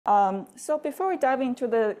So before we dive into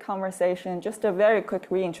the conversation, just a very quick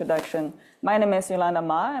reintroduction. My name is Yolanda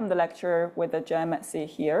Ma. I'm the lecturer with the GMSC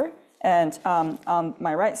here. And on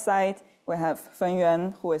my right side, we have Fen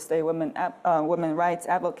Yuan, who is a women rights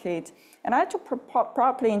advocate. And I'd like to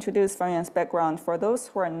properly introduce Fen Yuan's background for those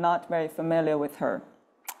who are not very familiar with her.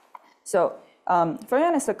 So Fen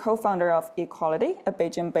Yuan is a co-founder of Equality, a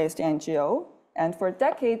Beijing-based NGO. And for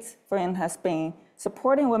decades, Fen Yuan has been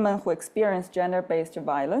supporting women who experience gender-based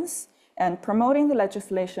violence and promoting the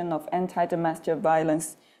legislation of anti-domestic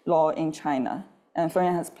violence law in China. And Fen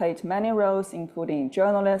Yuan has played many roles, including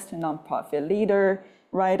journalist, nonprofit leader,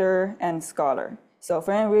 writer, and scholar. So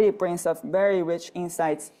Fen Yuan really brings us very rich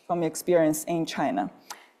insights from experience in China.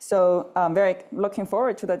 So I'm very looking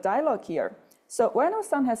forward to the dialogue here. So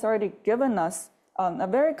Ueno-san has already given us a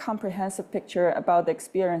very comprehensive picture about the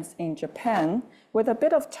experience in Japan with a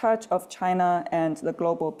bit of touch of China and the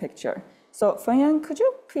global picture. So Fen Yuan, could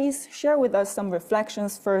you please share with us some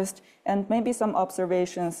reflections first and maybe some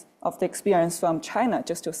observations of the experience from China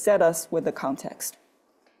just to set us with the context?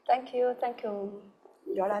 Thank you,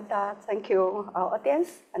 Yolanda. Thank you, our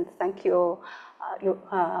audience, and thank you,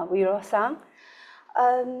 Ueno-san.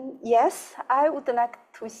 Yes, I would like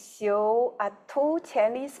to show two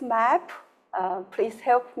Chinese maps. Please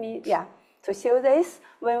help me, to show this.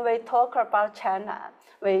 When we talk about China,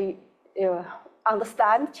 we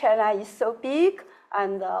understand China is so big,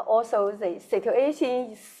 and also the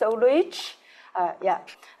situation is so rich.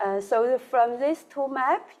 So from these two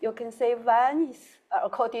maps, you can see one is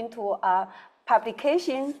according to a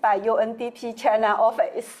publication by UNDP China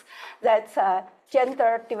office, that's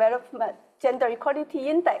gender equality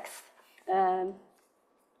index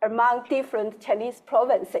among different Chinese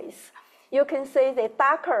provinces. You can see the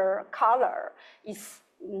darker color is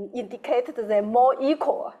indicated the more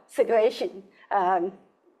equal situation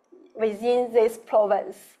within this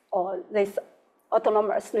province or these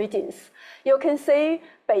autonomous regions. You can see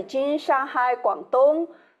Beijing, Shanghai, Guangdong,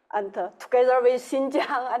 and together with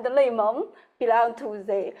Xinjiang and Leimeng belong to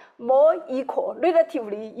the more equal,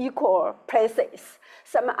 relatively equal places.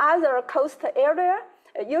 Some other coast area,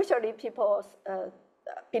 usually people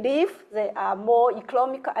believe they are more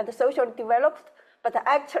economic and socially developed, but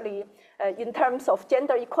actually, in terms of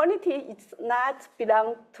gender equality, it's not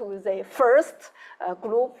belong to the first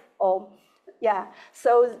group.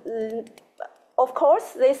 So of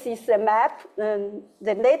course, this is a map, the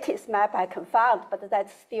latest map I can find, but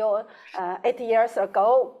that's still 8 years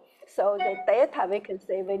ago. So the data, we can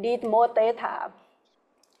say we need more data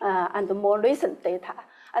and more recent data.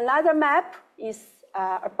 Another map is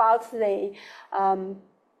about the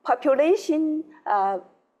population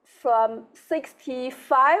from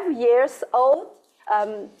 65 years old,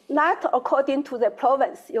 not according to the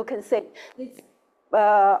province, you can say,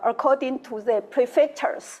 according to the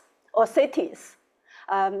prefectures or cities.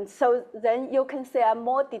 So then you can see a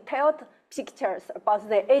more detailed pictures about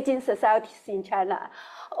the aging societies in China.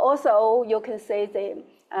 Also, you can see the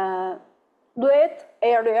red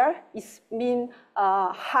area is mean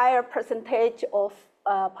higher percentage of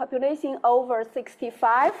population over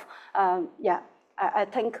 65. I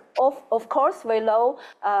think of course we know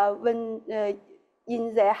when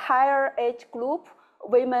in the higher age group,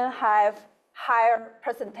 women have higher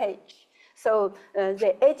percentage. So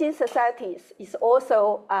the aging societies is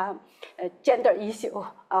also a gender issue,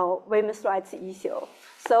 a women's rights issue.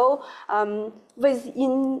 So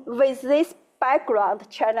with this background,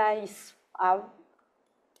 China is a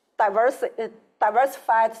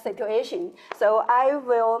diversified situation. So I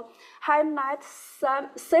will highlight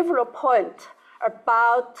several points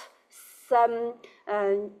about some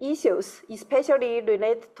issues, especially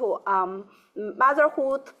related to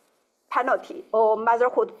motherhood penalty or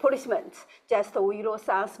motherhood punishment, just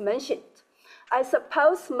Ueno-san mentioned. I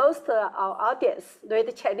suppose most of our audience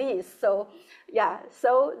read Chinese, so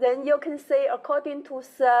so then you can say according to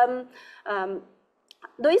some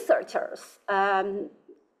researchers,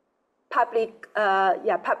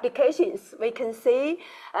 publications, we can see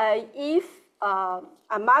if a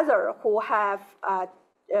mother who has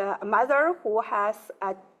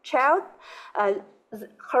a child,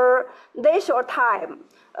 her leisure time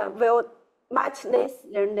will much less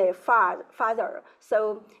than the father.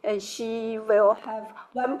 So she will have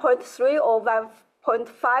 1.3 or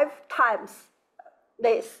 1.5 times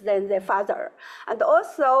less than the father. And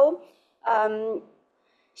also,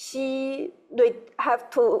 she has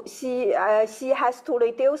to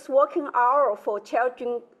reduce working hour for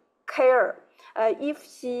children care. If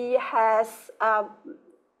she has a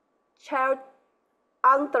child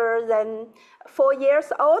under than 4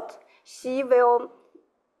 years old, she will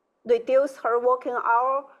reduce her working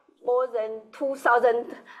hour more than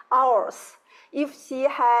 2,000 hours. If she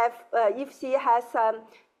has a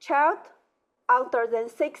child older than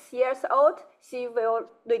 6 years old, she will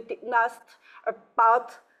last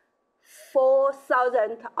about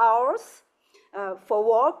 4,000 hours for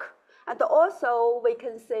work. And also, we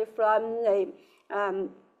can say from the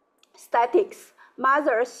statistics,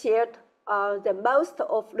 mothers shared the most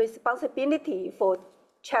of responsibility for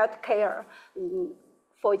child care.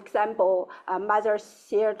 For example, mothers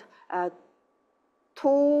shared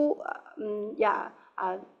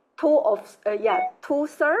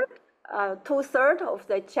two-thirds of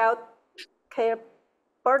the child care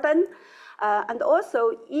burden, and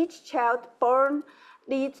also each child born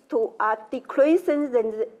leads to a decrease in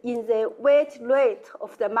the wage rate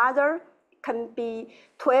of the mother, can be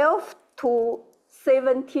 12 to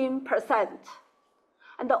 17%.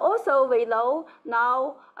 And also we know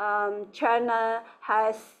now China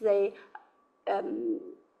has the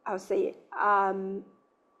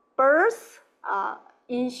birth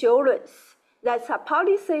insurance. That's a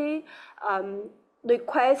policy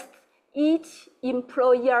requests each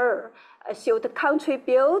employer should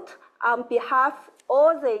contribute on behalf of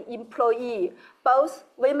all the employees, both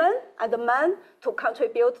women and men, to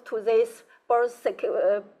contribute to this birth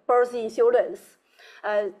insurance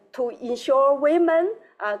to ensure women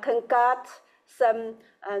can get some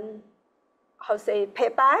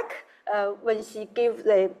payback when she gives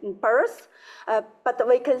the birth. But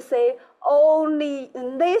we can say only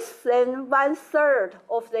less than 1/3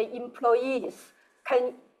 of the employees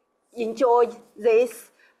can enjoy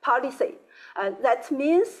this policy. That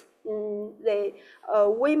means the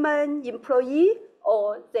women employee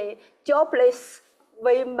or the jobless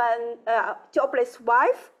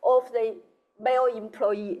wife of the male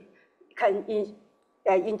employee can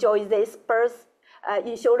enjoy this birth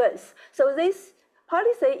insurance. So this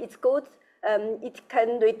policy is good. It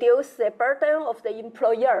can reduce the burden of the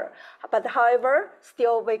employer. But however,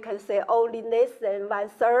 still we can say only less than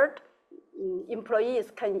 1/3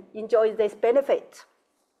 employees can enjoy this benefit.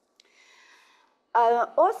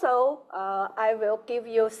 Also, I will give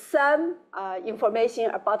you some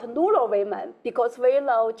information about rural women, because we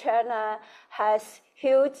know China has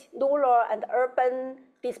huge rural and urban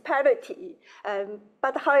disparity.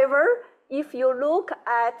 But however, if you look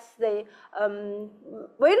at the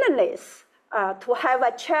willingness to have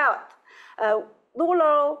a child,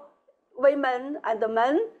 rural women and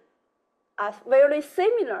men are very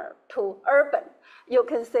similar to urban. You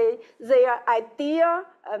can say their idea,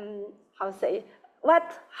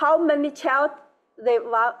 how many children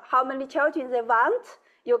they want.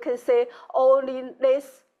 You can say only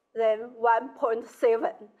less than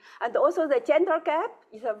 1.7. And also the gender gap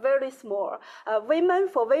is very small.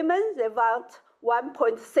 For women, they want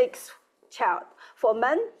 1.6 child. For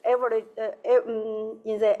men,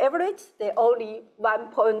 in the average, they only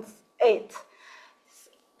 1.8.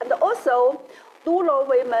 And also, rural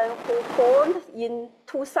women who born in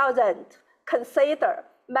 2000 consider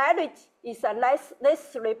marriage is a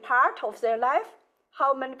necessary part of their life.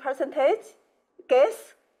 How many percentage?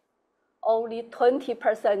 Guess? Only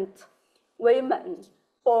 20% women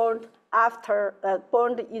born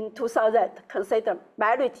in 2000 consider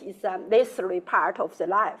marriage is a necessary part of the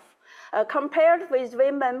life. Compared with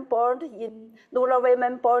rural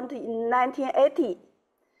women born in 1980,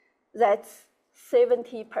 that's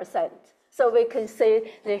 70%. So we can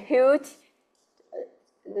see the huge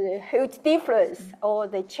difference or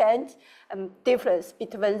the change difference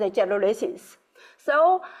between the generations.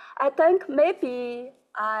 So I think maybe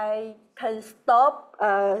I can stop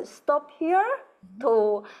here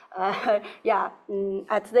to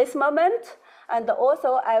at this moment. And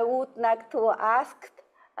also I would like to ask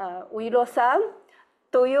Ueno-san,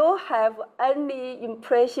 do you have any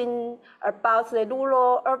impression about the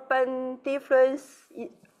rural-urban difference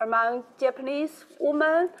among Japanese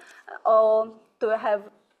women, or do you have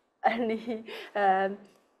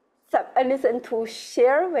anything to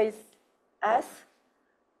share with us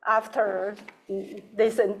after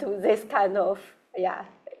listening to this kind of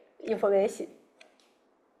information?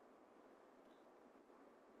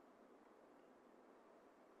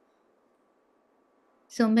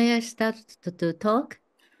 So may I start to talk?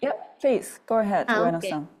 Yeah, please, go ahead,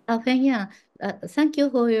 Ueno-san. Okay. Thank you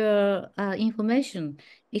for your information.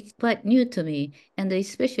 It's quite new to me, and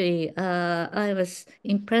especially I was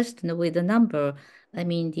impressed with the number. I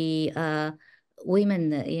mean, the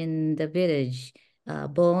women in the village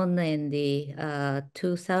born in the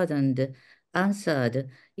 2000 answered,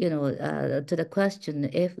 to the question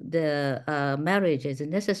if the marriage is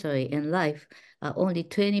necessary in life. Only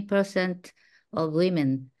 20% of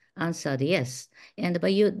women answered yes.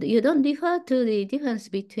 But you don't refer to the difference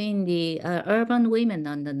between the urban women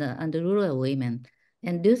and the rural women.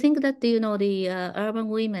 And do you think that the urban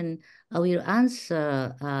women will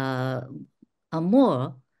answer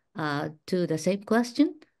more to the same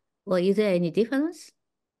question, or is there any difference?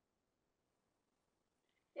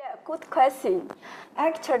 Yeah, good question.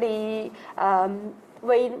 Actually,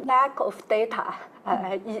 we lack of data.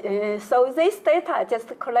 So this data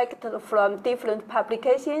just collected from different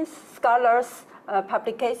publications, scholars'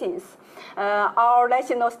 publications. Our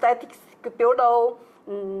National Statistics Bureau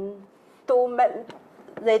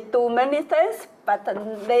they do many things, but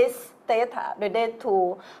this data related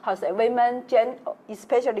to women,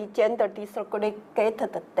 especially gender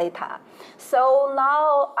disaggregated data. So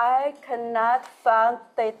now I cannot find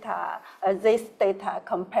data, this data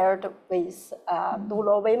compared with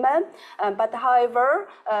rural women. But however,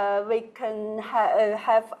 we can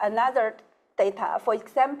have another data. For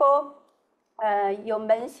example, you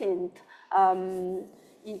mentioned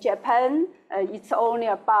in Japan, it's only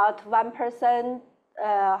about 1%.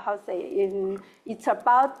 It's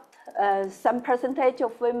about some percentage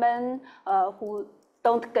of women who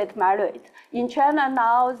don't get married. In China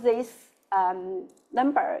now, this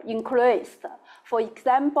number increased. For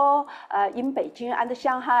example, in Beijing and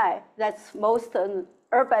Shanghai, that's most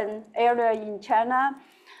urban area in China,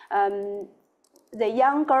 the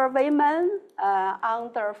younger women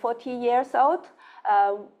under 40 years old,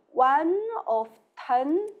 1 of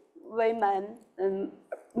 10 women,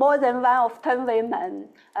 more than 1 of 10 women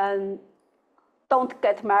don't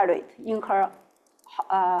get married in her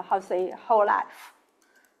whole life.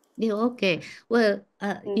 Yeah, okay. Well,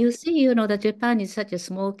 you see, that Japan is such a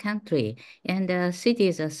small country, and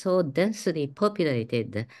cities are so densely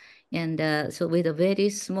populated, and so with a very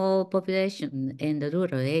small population in the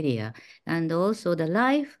rural area, and also the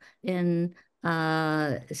life in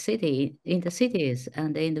the cities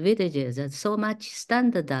and in the villages are so much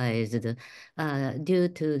standardized due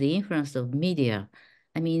to the influence of media.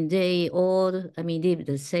 I mean, they all, live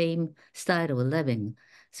the same style of living.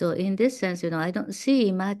 So in this sense, I don't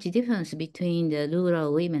see much difference between the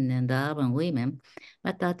rural women and the urban women.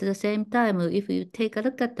 But at the same time, if you take a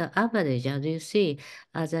look at the average, as you see,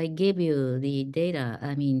 as I gave you the data,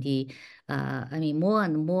 more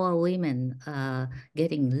and more women are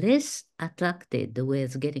getting less attracted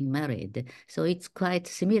with getting married. So it's quite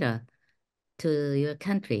similar to your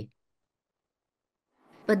country.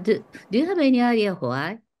 But do you have any idea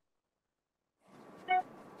why?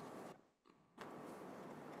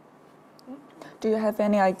 Do you have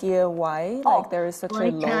any idea why there is such a Why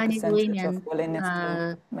low Chinese percentage of women willingness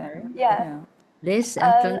to marry? Yeah. less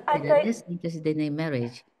I attracted, think, less interested in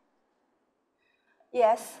marriage?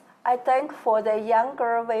 yes, I think for the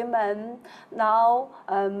younger women now,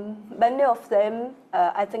 many of them,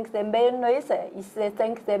 I think the main reason is they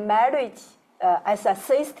think the marriage as a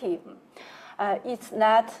system is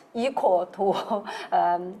not equal to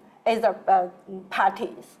other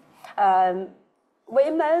parties.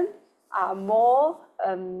 Women are more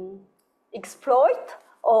exploited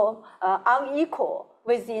or unequal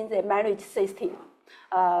within the marriage system.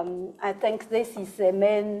 I think this is the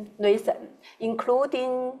main reason,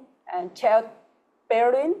 including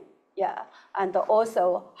childbearing, and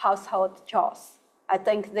also household chores. I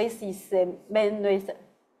think this is the main reason.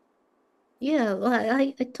 Yeah, well,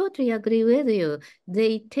 I totally agree with you.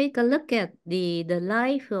 They take a look at the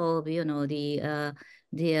life of the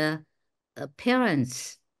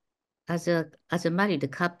parents as a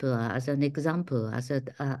married couple, as an example, as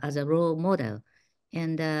a role model,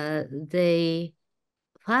 and they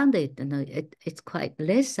found it, it's quite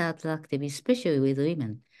less attractive, especially with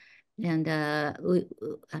women. And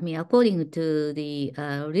according to the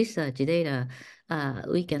research data,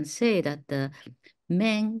 we can say that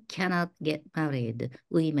men cannot get married,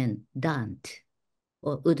 women don't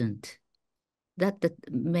or wouldn't. That's the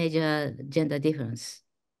major gender difference.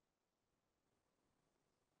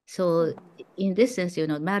 So in this sense,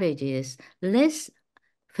 marriage is less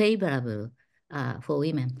favorable for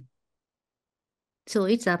women. So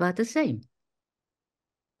it's about the same.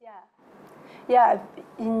 Yeah.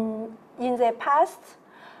 In the past,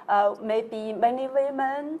 maybe many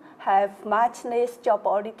women have much less job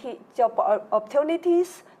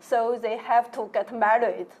opportunities, so they have to get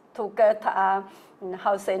married to get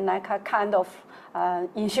like a kind of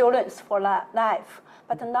insurance for life.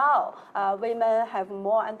 But now, women have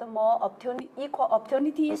more and more equal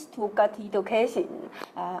opportunities to get education,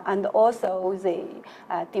 and also they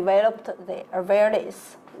developed the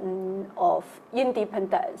awareness of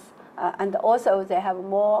independence, and also they have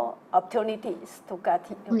more opportunities to get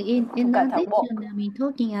Well, in a work. addition, I mean,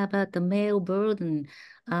 talking about the male burden,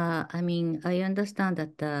 I mean, I understand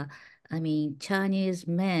that I mean, Chinese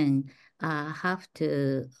men have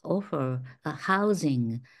to offer a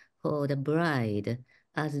housing for the bride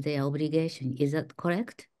as their obligation. Is that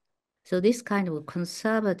correct? So this kind of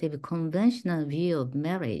conservative, conventional view of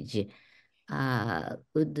marriage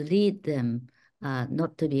would lead them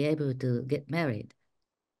not to be able to get married.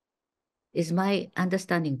 Is my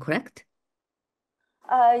understanding correct?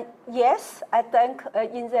 Yes, I think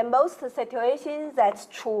in the most situations that's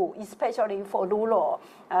true, especially for rural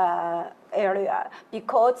area,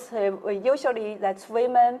 because usually that's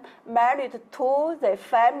women married to the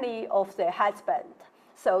family of the husband.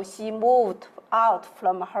 So she moved out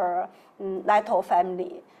from her natal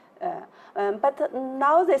family. But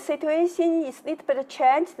now the situation is a little bit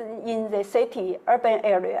changed in the city, urban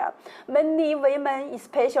area. Many women,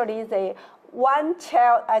 especially the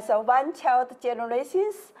one-child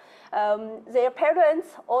generations, their parents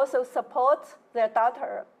also support their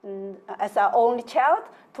daughter as their only child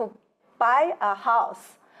to buy a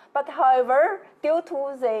house. But however, due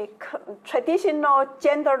to the traditional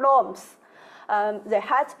gender norms, the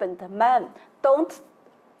husband, the man, don't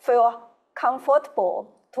feel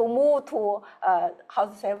comfortable to move to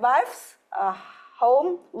wife's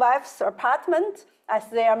home, wife's apartment as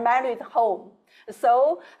their married home.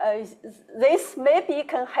 So this maybe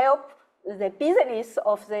can help the business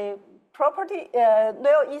of the property,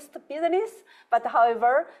 real estate business, but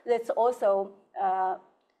however, that's also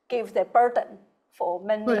gives the burden for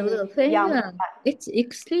many young men. It's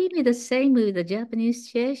extremely the same with the Japanese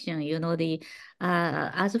situation. You know,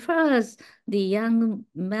 as far as the young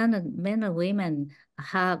men and women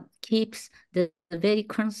keeps the very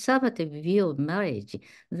conservative view of marriage,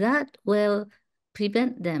 that will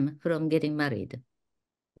prevent them from getting married,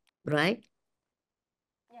 right?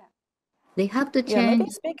 Yeah. They have to Yeah, maybe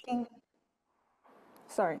change. speaking.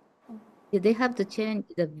 Sorry. They have to change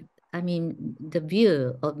the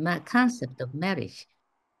view of concept of marriage.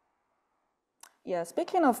 Yeah,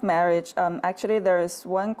 speaking of marriage, actually there is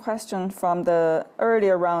one question from the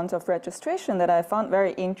earlier round of registration that I found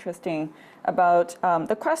very interesting about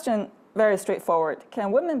the question, very straightforward.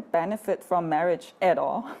 Can women benefit from marriage at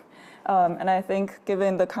all? And I think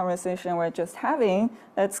given the conversation we're just having,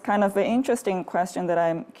 that's kind of an interesting question that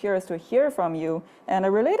I'm curious to hear from you. And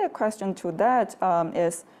a related question to that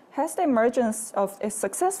is, has the emergence of a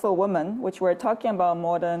successful woman, which we're talking about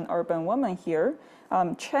modern urban woman here,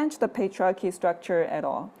 changed the patriarchy structure at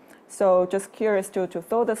all? So just curious to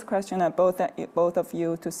throw this question at both of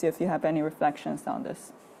you to see if you have any reflections on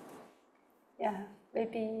this. Yeah,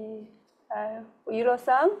 maybe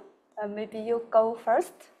Ueno-san, maybe you go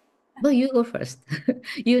first. Well, you go first.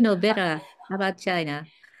 You know better about China.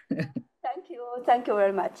 Thank you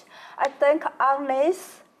very much. I think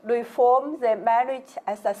unless reform the marriage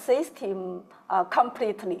as a system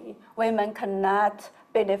completely, women cannot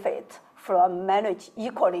benefit from marriage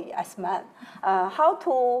equally as men. How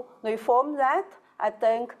to reform that? I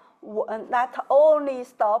think not only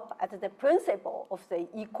stop at the principle of the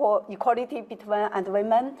equality between men and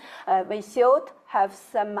women, we should have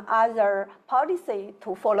some other policy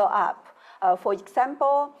to follow up. For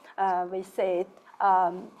example, we said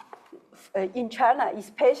in China,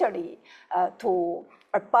 especially to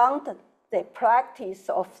abound the practice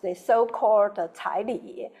of the so-called 彩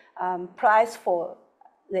礼, price for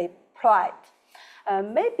the bride.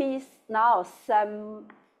 Maybe now some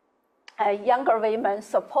younger women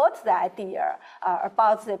support the idea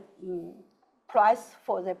about the price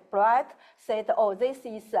for the bride, said, oh, this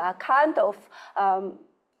is a kind of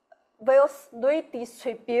wealth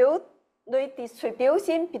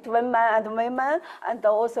redistribution between men and women, and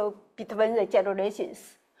also between the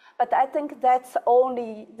generations. But I think that's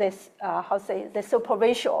only this, the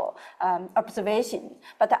superficial observation.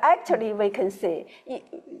 But actually, we can say,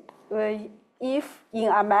 if in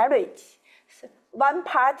a marriage, one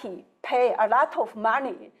party pay a lot of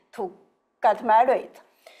money to get married,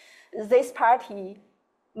 this party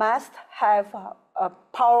must have a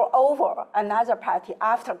power over another party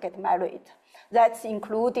after getting married. That's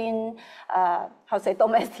including,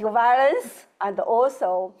 domestic violence, and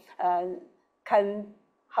also can,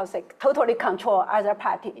 totally control other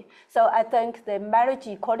party. So I think the marriage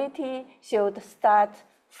equality should start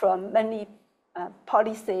from many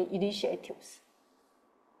policy initiatives.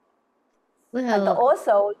 Well, and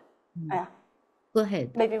also, go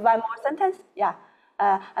ahead. Maybe one more sentence, yeah.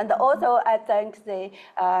 And also, I think the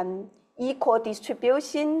equal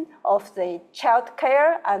distribution of the child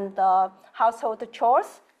care and household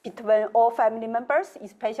chores between all family members,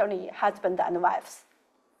 especially husband and wives.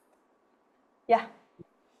 Yeah,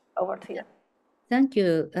 over to you. Thank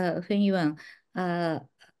you, Feng Yuan.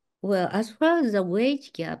 Well, as far as the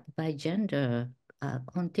wage gap by gender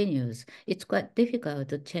continues, it's quite difficult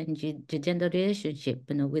to change the gender relationship,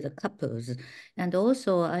 with the couples. And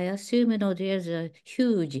also, I assume, there's a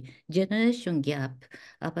huge generation gap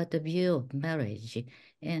about the view of marriage.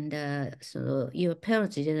 And so your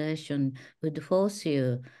parents' generation would force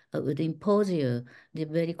you, would impose you the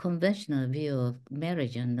very conventional view of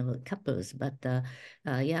marriage and couples, but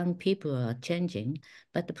young people are changing.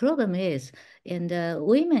 But the problem is, and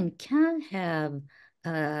women can have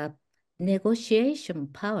negotiation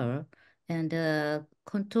power and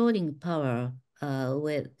controlling power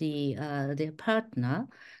with their partner,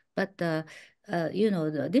 but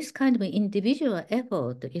this kind of individual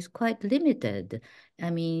effort is quite limited. I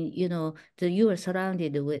mean, you are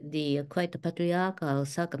surrounded with the quite patriarchal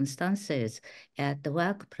circumstances at the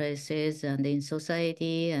workplaces and in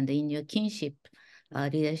society and in your kinship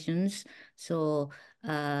relations. So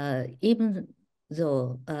even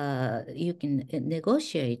though you can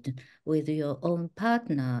negotiate with your own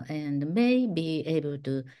partner and may be able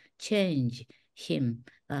to change him,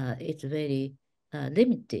 it's very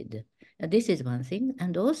limited. This is one thing.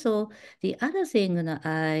 And also the other thing that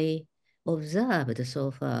I observed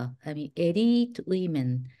so far, I mean, elite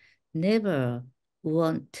women never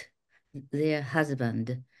want their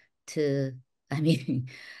husband to, I mean,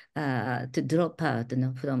 to drop out,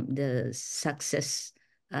 from the success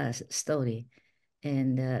story.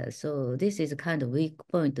 And so this is a kind of weak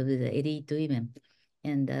point of the elite women.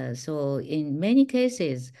 And so in many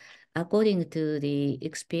cases, according to the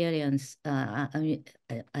experience, I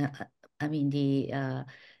mean the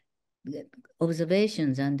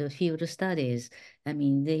observations and the field studies, I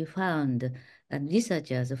mean, they found, and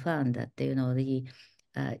researchers found that,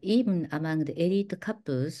 even among the elite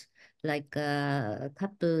couples, like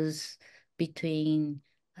couples between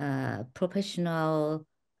professional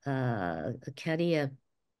career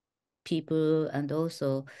people and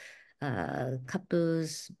also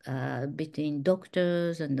couples between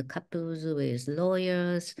doctors and the couples with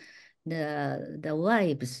lawyers, the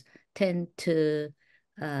wives tend to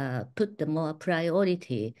put the more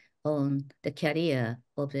priority on the career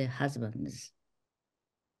of their husbands.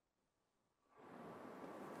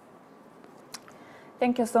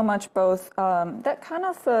 Thank you so much, both. That kind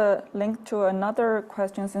of linked to another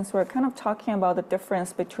question, since we're kind of talking about the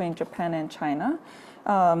difference between Japan and China.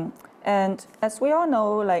 And as we all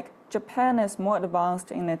know, like Japan is more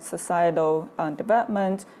advanced in its societal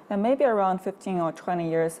development and maybe around 15 or 20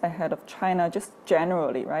 years ahead of China, just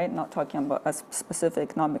generally, right? Not talking about a specific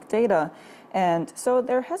economic data. And so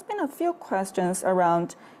there has been a few questions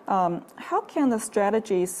around how can the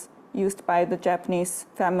strategies used by the Japanese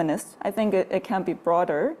feminists, I think it can be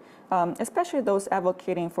broader, especially those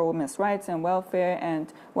advocating for women's rights and welfare. And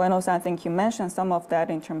Ueno, I think you mentioned some of that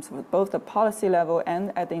in terms of both the policy level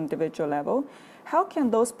and at the individual level. How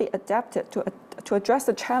can those be adapted to address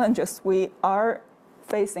the challenges we are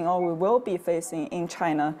facing or we will be facing in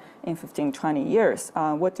China in 15, 20 years?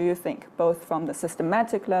 What do you think, both from the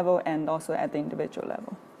systematic level and also at the individual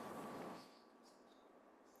level?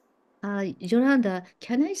 Yolanda,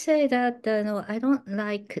 can I say that no, I don't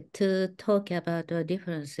like to talk about the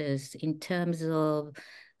differences in terms of,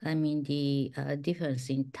 I mean, the difference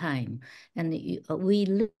in time. And we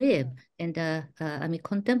live in the, I mean,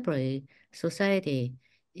 contemporary society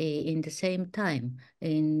in the same time,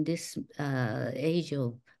 in this age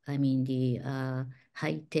of, I mean, the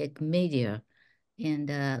high-tech media.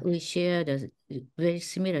 And we share the very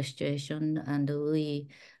similar situation, and we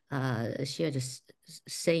share the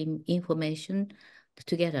same information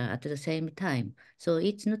together at the same time. So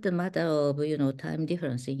it's not a matter of, time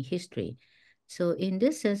difference in history. So in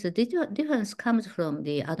this sense, the difference comes from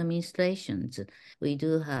the administrations. We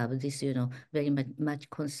do have this, very much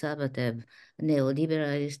conservative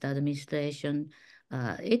neoliberalist administration.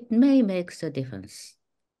 It may make a difference.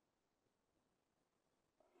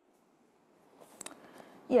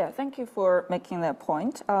 Yeah, thank you for making that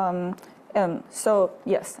point. So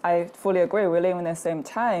yes, I fully agree. We live in the same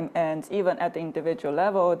time, and even at the individual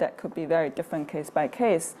level, that could be very different case by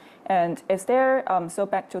case. And is there, so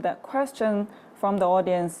back to that question from the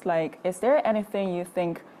audience, like, is there anything you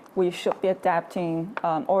think we should be adapting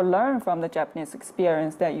or learn from the Japanese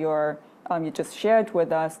experience that you just shared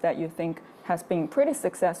with us that you think has been pretty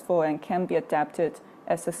successful and can be adapted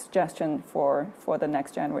as a suggestion for the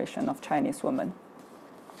next generation of Chinese women?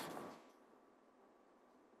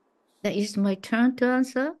 Is my turn to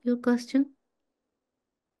answer your question?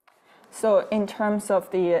 So in terms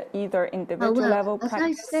of the either individual level as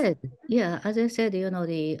practice, as I said,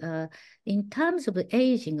 in terms of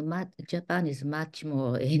aging, Japan is much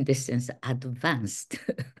more, in this sense, advanced.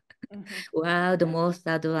 Wow, the most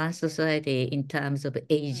advanced society in terms of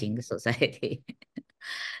aging society.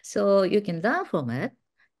 So you can learn from it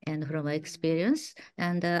and from my experience.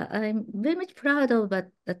 And I'm very much proud of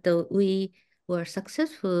that we were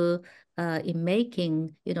successful in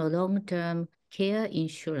making, long-term care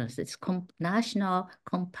insurance. It's national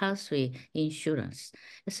compulsory insurance.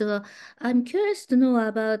 So I'm curious to know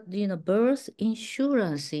about, birth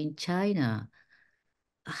insurance in China.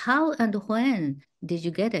 How and when did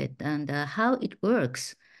you get it, and how it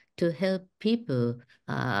works to help people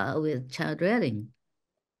with child rearing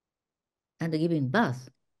and giving birth?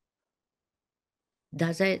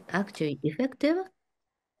 Does it actually effective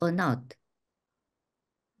or not?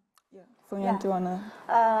 yeah. Feng-Yuan, do you wanna?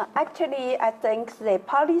 Actually, I think the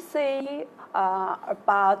policy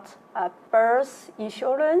about birth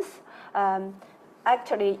insurance,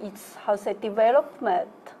 actually it's how say developed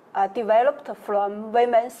from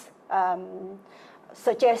women's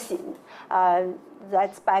suggestion.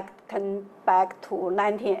 That's back to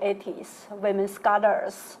 1980s. Women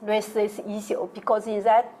scholars raised this issue because in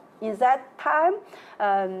that time,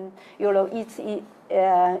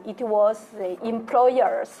 it was the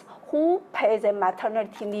employers who pay the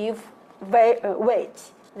maternity leave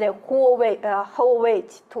wage, the whole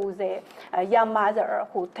wage to the young mother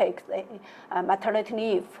who takes the maternity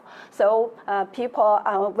leave. So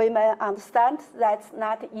women understand that's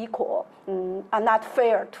not equal and not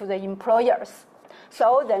fair to the employers.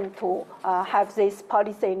 So then to have this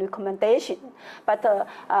policy recommendation. But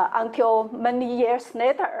until many years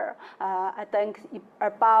later, I think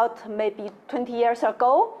about maybe 20 years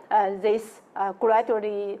ago, this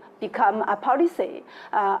gradually become a policy.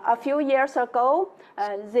 A few years ago,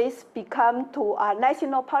 this became to a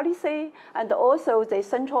national policy, and also the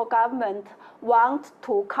central government want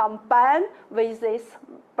to combine with this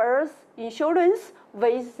birth insurance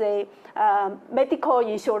with the medical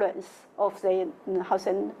insurance of the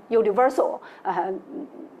universal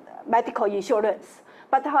medical insurance.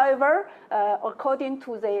 But however, according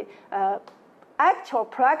to the actual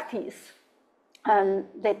practice,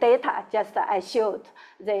 the data just I showed,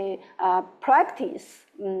 the practice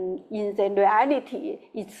in the reality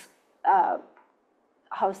is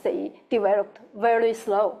developed very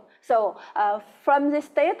slow. So from this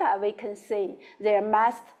data, we can see there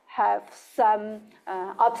must have some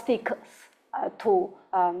obstacles to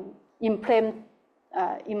implement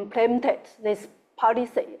this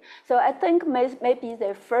policy. So I think maybe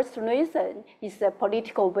the first reason is the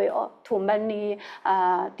political will to many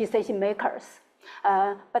decision makers.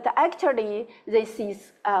 But actually, this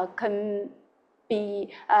can be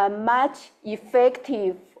much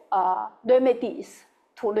effective remedies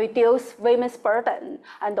to reduce women's burden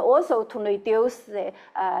and also to reduce the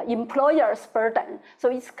employer's burden.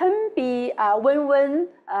 So it can be a win-win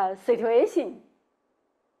situation.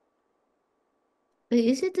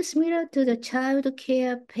 Is it similar to the child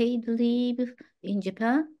care paid leave in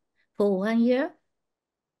Japan for 1 year?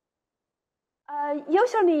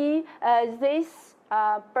 Usually, this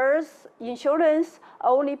birth insurance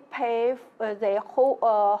only pay the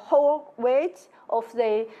whole wage of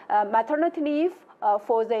the maternity leave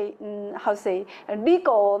for the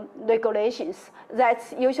legal regulations.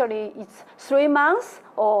 That's usually it's 3 months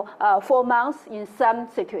or 4 months in some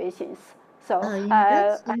situations. So in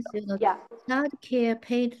that sense, yeah. child care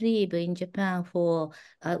paid leave in Japan for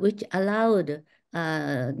which allowed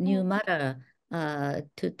new mother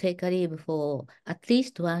to take a leave for at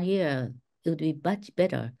least 1 year, it would be much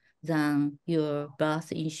better than your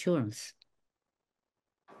birth insurance.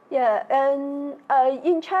 Yeah, and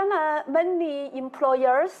in China, many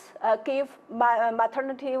employers give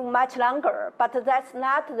maternity much longer, but that's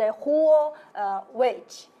not the whole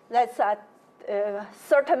wage. That's a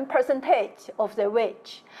certain percentage of the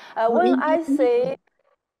wage. When I say,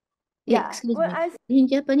 excuse me, in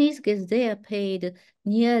Japanese case, they are paid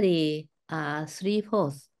nearly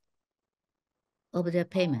 3/4 of their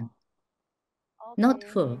payment. Okay. Not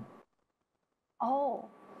full. Oh.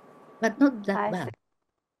 But not that bad.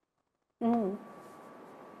 Mm.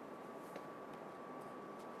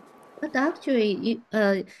 But actually,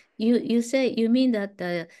 you mean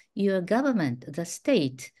that your government, the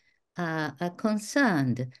state, are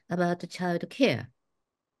concerned about child care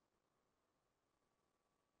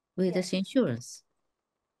with this insurance.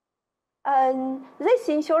 And this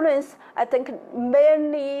insurance, I think,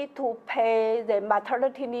 mainly to pay the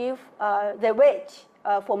maternity leave, the wage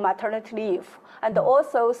for maternity leave, and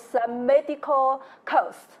also some medical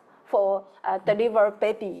costs for deliver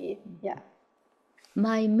baby. Yeah.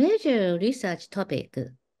 My major research topic,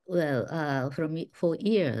 well, for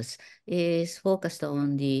years, is focused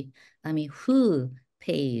on who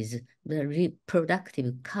pays the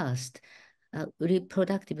reproductive cost.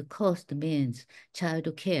 Reproductive cost means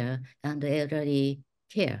child care and elderly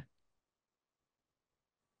care.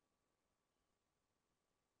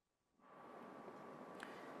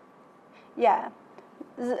 Yeah.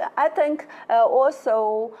 I think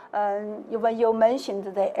also when you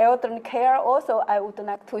mentioned the elderly care, also I would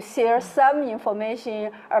like to share some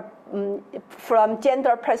information from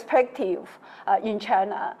gender perspective in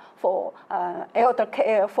China for elder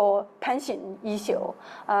care for pension issue.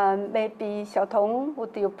 Maybe Xiaotong,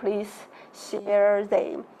 would you please share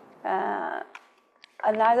the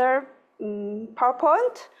another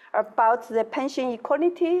PowerPoint about the pension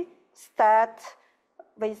equality start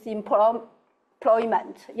with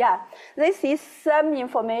employment. Yeah, this is some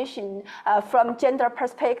information from gender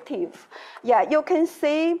perspective. Yeah, you can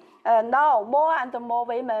see now more and more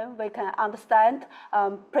women, we can understand,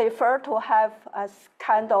 prefer to have a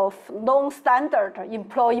kind of non-standard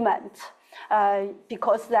employment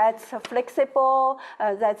because that's flexible,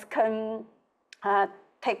 that can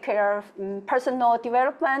take care of personal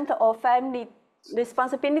development or family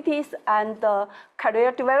responsibilities and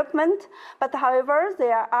career development. But however,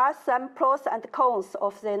 there are some pros and cons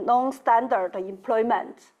of the non-standard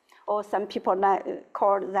employment, or some people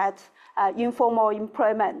call that informal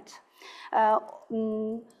employment.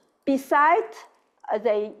 Besides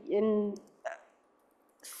the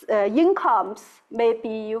incomes may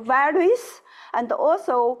be varies, and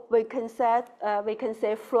also we can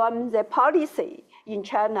say from the policy in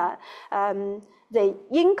China, the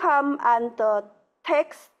income and the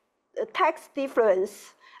tax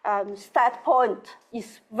difference start point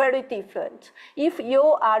is very different. If you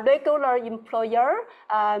are a regular employer,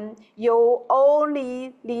 you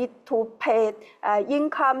only need to pay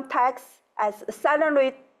income tax as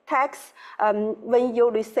salary tax when you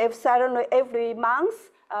receive salary every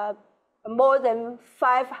month, more than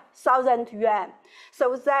 5,000 yuan.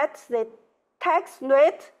 So that the tax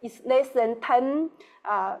rate is less than 10%.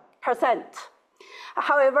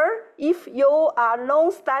 However, if you are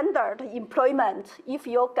non-standard employment, if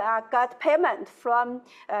you got payment from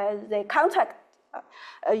the contract,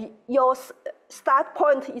 your start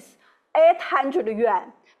point is 800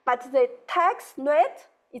 yuan, but the tax rate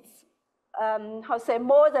is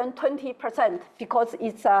more than 20% because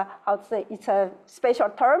it's a special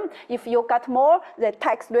term. If you got more, the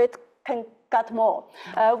tax rate can get more.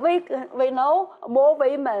 We know more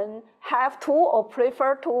women have to or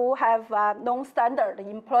prefer to have non-standard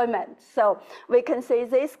employment. So we can say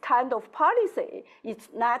this kind of policy is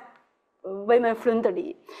not women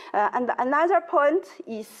friendly. And another point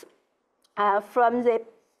is from the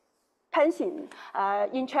pension.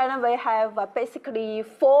 In China, we have basically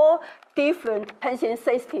 4 different pension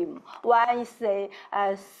systems. One is the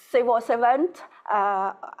civil servant,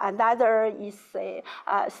 another is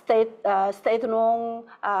state-owned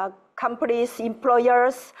companies,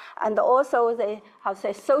 employers, and also the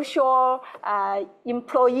social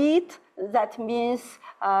employee. That means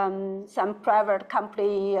some private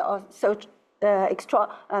company or some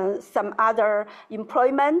other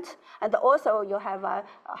employment, and also you have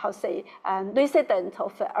resident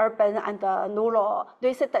of urban and rural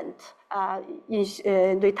resident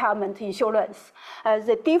retirement insurance.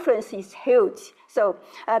 The difference is huge. So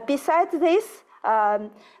besides this,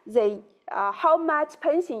 how much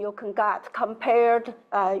pension you can get compared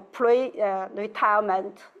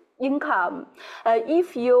pre-retirement income.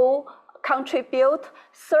 If you contribute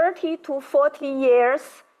 30 to 40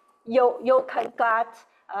 years, you can get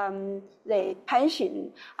the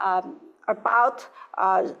pension about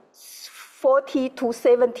 40 to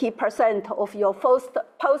 70% of your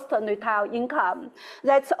post-retirement income.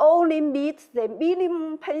 That only meets the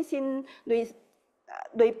minimum pension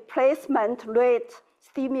replacement rate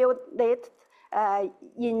stimulated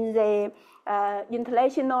in the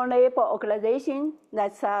International Labour Organization,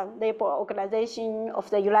 that's a labor organization of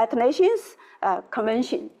the United Nations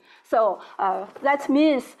Convention. So that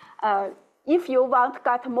means if you want to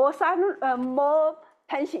get more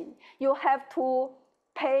pension, you have to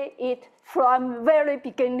pay it from very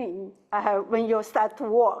beginning when you start to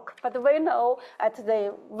work. But we know at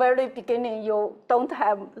the very beginning you don't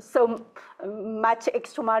have so much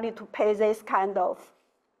extra money to pay this kind of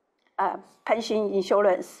pension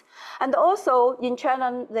insurance. And also in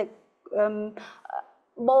China, the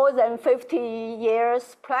more than 50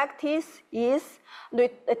 years practice is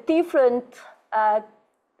a different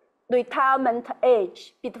retirement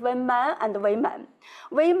age between men and women.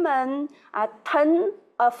 Women tend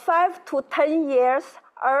a 5 to 10 years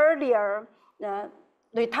earlier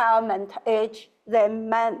retirement age than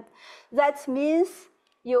men. That means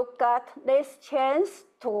you got less chance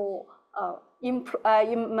to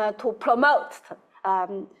promote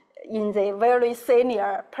in the very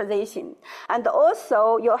senior position. And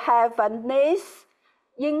also you have a less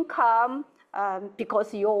income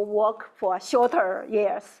because you work for shorter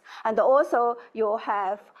years. And also you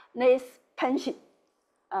have less pension.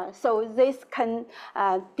 So this can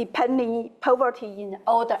depending poverty in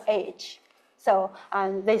older age. So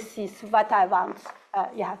this is what I want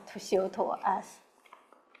to show to us.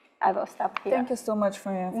 I will stop here. Thank you so much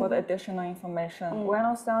for the additional information.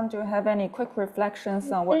 Ueno-san, do you have any quick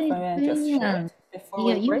reflections on what Feng just shared before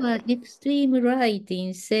we break? You are extremely right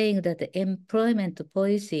in saying that the employment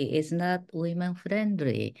policy is not women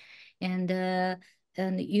friendly. And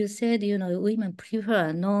you said, women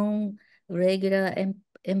prefer non-regular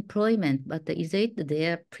employment, but is it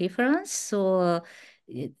their preference or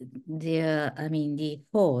the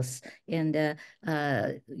force? And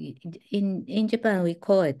in Japan, we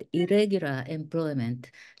call it irregular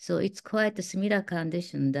employment. So it's quite a similar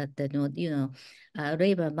condition that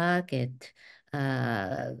labor market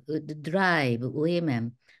would drive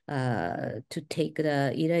women to take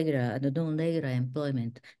the irregular and non-regular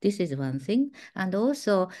employment. This is one thing. And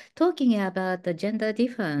also talking about the gender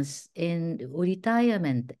difference in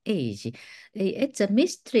retirement age, it's a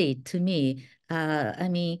mystery to me.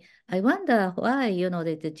 I wonder why,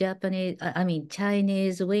 the Japanese,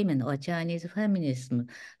 Chinese women or Chinese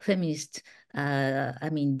feminists,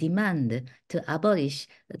 demand to abolish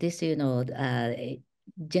this,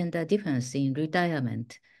 gender difference in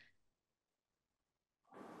retirement.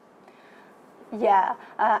 Yeah,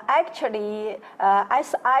 actually,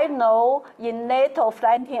 as I know, in late of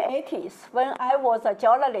 1980s, when I was a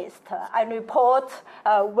journalist, I report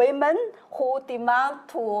women who demand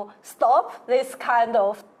to stop this kind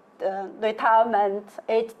of retirement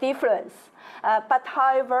age difference. But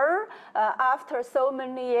however, after so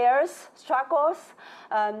many years struggles,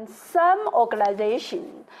 some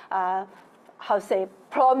organizations,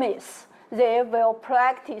 promise they will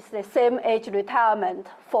practice the same age retirement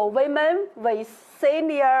for women with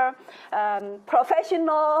senior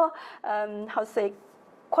professional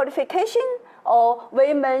qualification or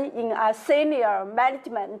women in a senior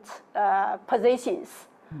management positions.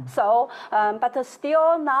 So, but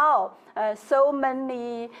still now, so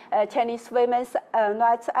many Chinese women's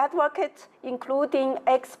rights advocates, including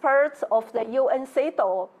experts of the UN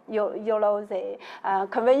CEDAW, the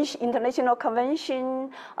International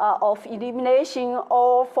Convention of Elimination of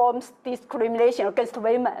all forms of discrimination against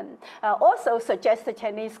women, also suggest the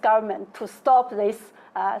Chinese government to stop this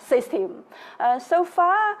system. So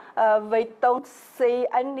far, we don't see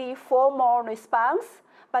any formal response.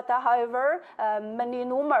 But however, many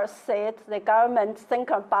rumors said the government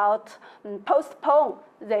think about postpone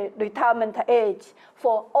the retirement age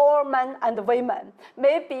for all men and women.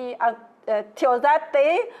 Maybe till that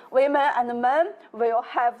day, women and men will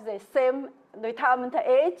have the same retirement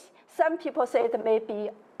age. Some people say it may be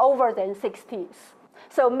over than 60s.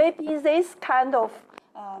 So maybe this kind of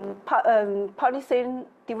policy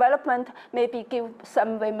development maybe give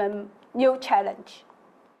some women new challenge.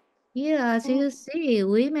 Yeah, as you see,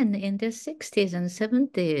 women in their 60s and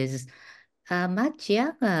 70s are much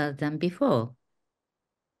younger than before.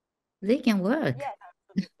 They can work. Yes,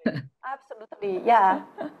 absolutely. Absolutely, yeah.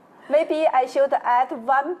 Maybe I should add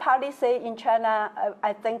one policy in China.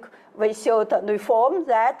 I think we should reform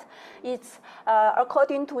that. It's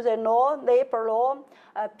according to the law, labor law,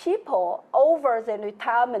 people over the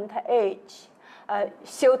retirement age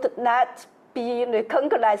should not be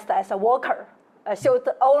recognized as a worker. Should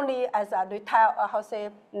only as a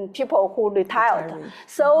people who retired.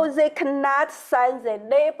 So they cannot sign the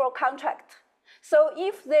labor contract. So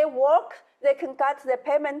if they work, they can get the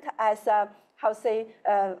payment as to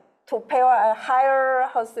pay a higher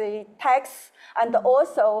tax, and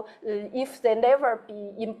also if they never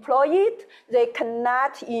be employed, they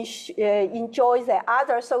cannot enjoy the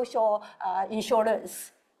other social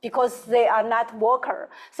insurance, because they are not worker.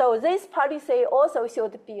 So this policy also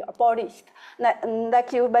should be abolished.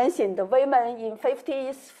 Like you mentioned, the women in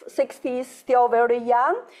 50s, 60s, still very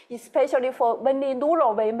young, especially for many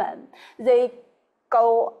rural women. They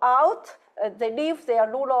go out, they leave their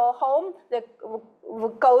rural home, they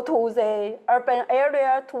go to the urban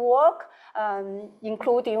area to work,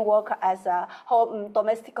 including work as home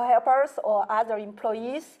domestic helpers or other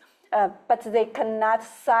employees, but they cannot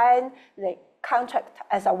sign the contract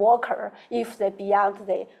as a worker if they beyond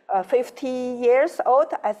the 50 years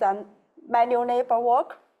old as a manual labor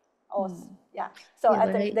work or Yeah. So Yeah, I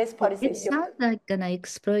but think this policy it sounds like an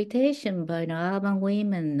exploitation by the urban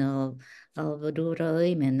women of rural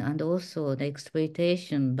women, and also the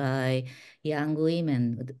exploitation by young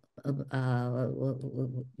women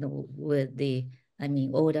with the, I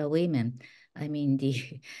mean, older women. I mean,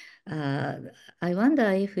 uh, I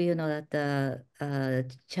wonder if you know that the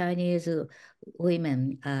Chinese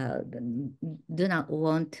women do not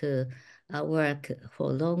want to work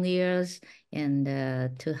for long years and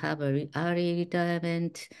to have a early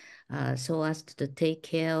retirement so as to take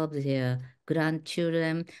care of their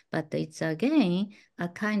grandchildren. But it's again a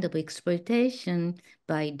kind of exploitation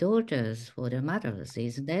by daughters for their mothers,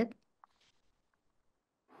 isn't it?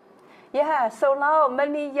 Yeah, so now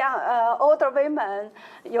many young, older women,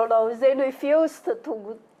 they refused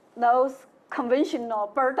to those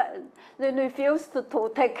conventional burden. They refused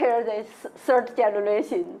to take care of this third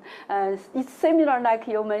generation. It's similar like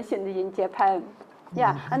you mentioned in Japan.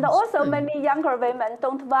 Yeah, and also many younger women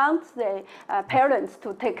don't want the parents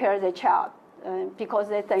to take care of the child because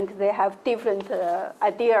they think they have different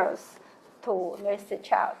ideas to raise the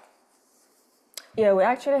child. Yeah, we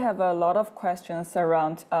actually have a lot of questions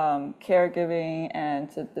around caregiving and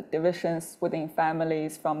the divisions within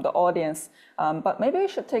families from the audience. But maybe we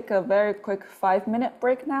should take a very quick 5-minute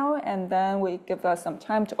break now, and then we give us some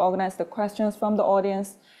time to organize the questions from the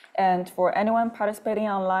audience. And for anyone participating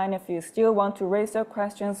online, if you still want to raise your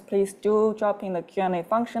questions, please do drop in the Q&A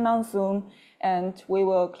function on Zoom, and we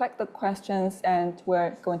will collect the questions, and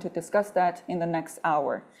we're going to discuss that in the next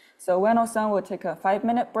hour. So Ueno-san will take a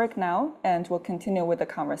 5-minute break now, and we'll continue with the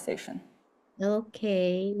conversation.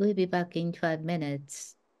 Okay, we'll be back in 5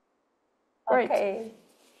 minutes. Great. Okay.